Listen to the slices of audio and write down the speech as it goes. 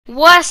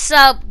What's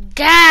up,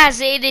 guys?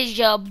 It is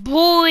your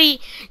boy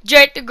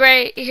DR8KE THA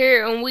GRE8T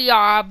here, and we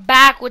are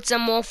back with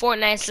some more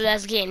Fortnite. So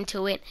let's get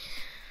into it.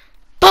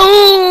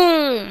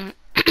 Boom!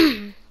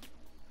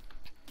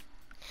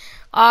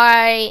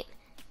 Alright.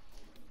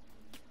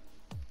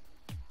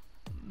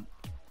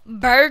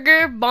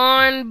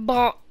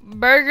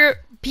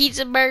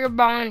 Pizza Burger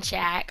Barn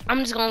Shack.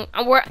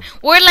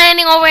 We're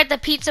landing over at the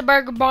Pizza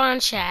Burger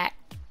Barn Shack.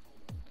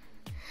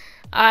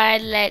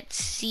 Alright, let's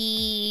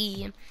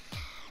see.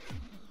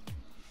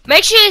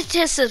 Make sure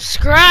to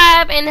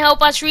subscribe and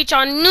help us reach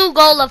our new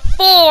goal of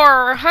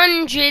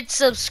 400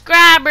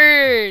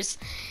 subscribers.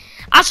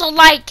 Also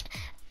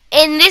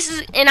and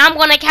I'm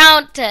gonna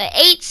count to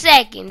 8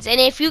 seconds. And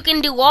if you can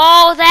do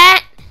all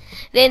that,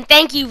 then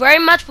thank you very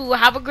much. We will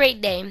have a great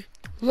day.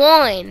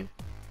 1,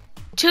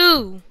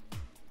 2,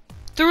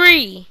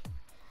 3,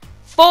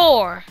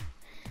 4,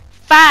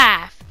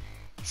 5,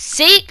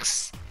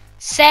 6,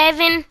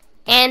 7,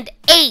 and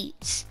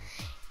 8.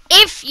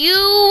 If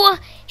you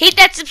hit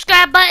that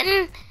subscribe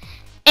button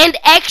and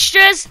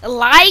extras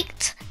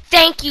liked,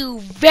 thank you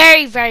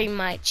very, very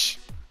much.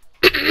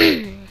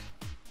 Alright,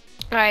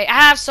 I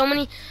have so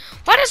many.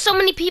 Why do so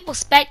many people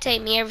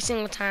spectate me every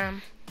single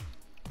time?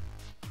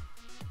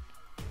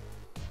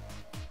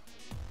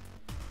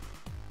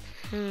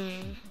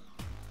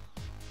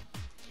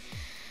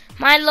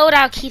 My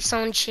loadout keeps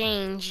on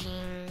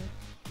changing.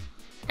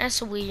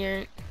 That's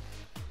weird.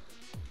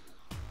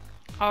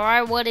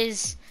 Alright, what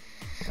is...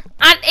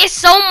 it's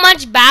so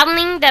much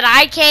battling that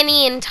I can't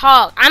even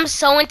talk. I'm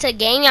so into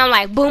gaming. I'm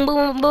like boom,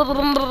 boom, boom,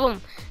 boom, boom,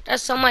 boom.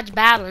 There's so much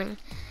battling.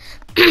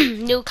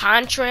 New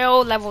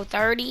contrail, level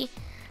 30.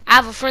 I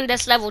have a friend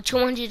that's level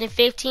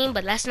 215,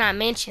 but let's not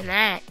mention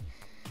that.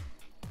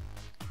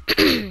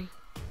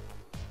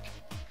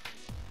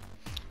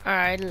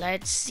 Alright,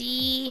 let's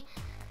see.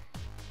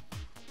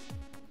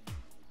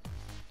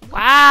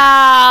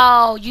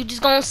 Wow, you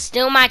just gonna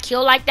steal my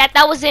kill like that?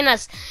 That was in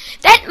us.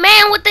 That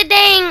man with the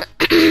dang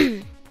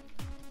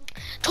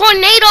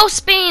tornado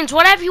spins,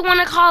 whatever you want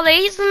to call it.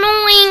 He's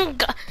annoying.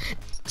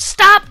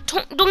 Stop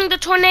doing the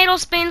tornado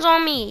spins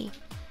on me.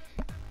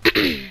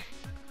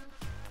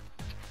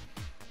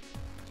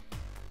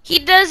 He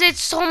does it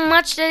so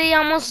much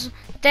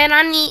that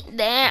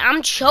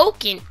I'm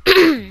choking.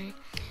 You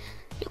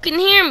can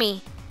hear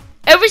me.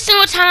 Every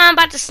single time I'm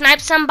about to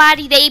snipe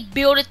somebody, they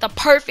build it the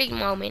perfect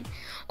moment.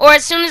 Or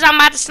as soon as I'm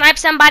about to snipe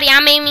somebody,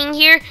 I'm aiming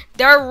here,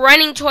 they're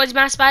running towards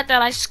my spot. They're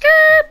like,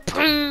 skirt,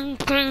 boom,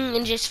 boom,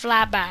 and just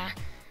fly by.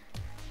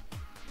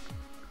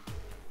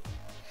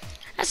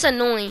 That's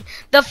annoying.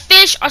 The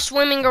fish are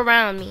swimming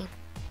around me.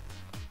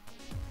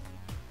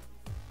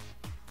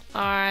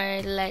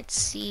 Alright, let's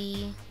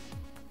see.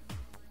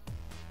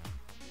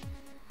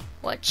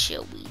 What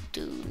should we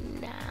do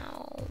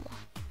now?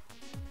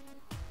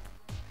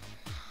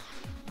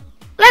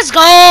 Let's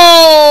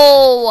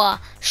go!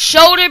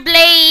 Shoulder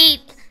blade.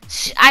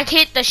 I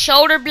hit the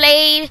shoulder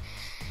blade.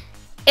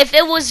 If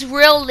it was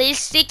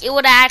realistic, it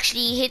would have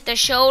actually hit the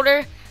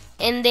shoulder,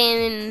 and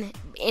then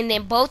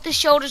both the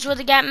shoulders would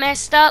have got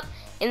messed up,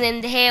 and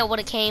then the head would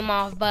have came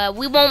off. But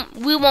we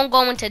won't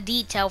go into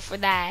detail for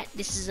that.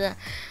 This is a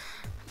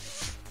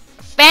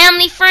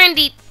family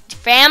friendly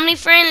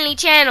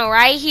channel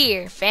right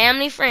here.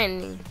 Family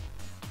friendly.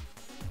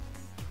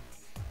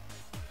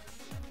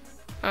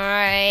 All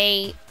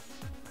right.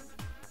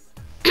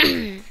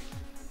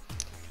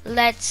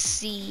 Let's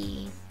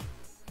see.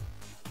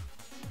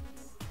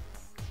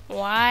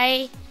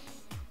 Why?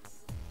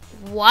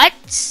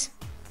 What?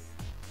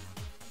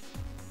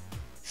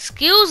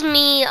 Excuse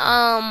me,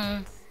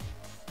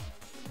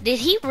 did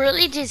he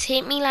really just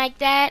hit me like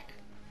that?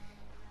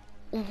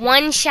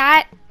 One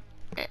shot?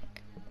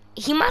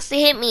 He must have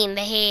hit me in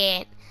the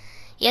head.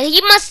 Yeah,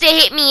 he must have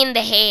hit me in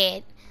the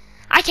head.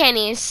 I can't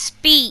even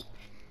speak.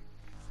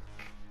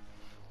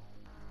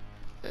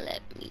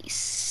 Let me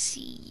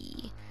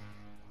see.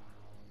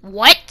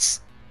 What?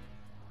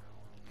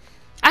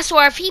 I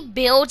swear, if he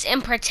builds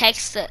and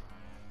protects the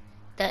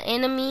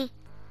enemy.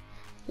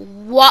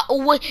 What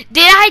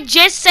did I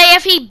just say?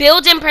 If he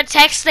builds and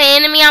protects the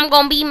enemy, I'm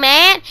gonna be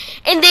mad.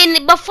 And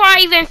then before I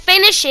even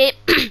finish it,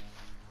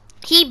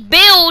 he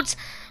builds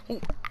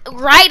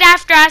right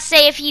after I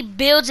say if he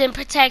builds and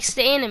protects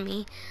the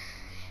enemy.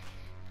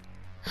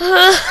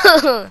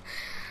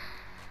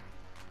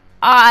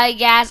 Alright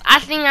guys, I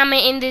think I'm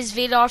gonna end this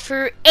video off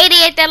here.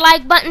 88 that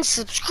like button,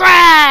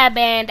 subscribe,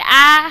 and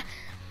I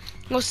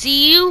will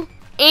see you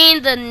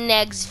in the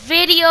next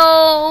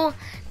video.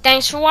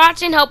 Thanks for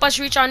watching. Help us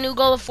reach our new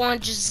goal of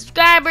 400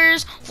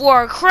 subscribers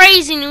for a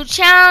crazy new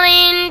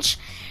challenge.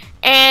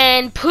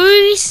 And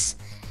peace.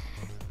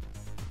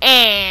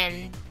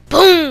 And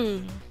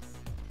boom.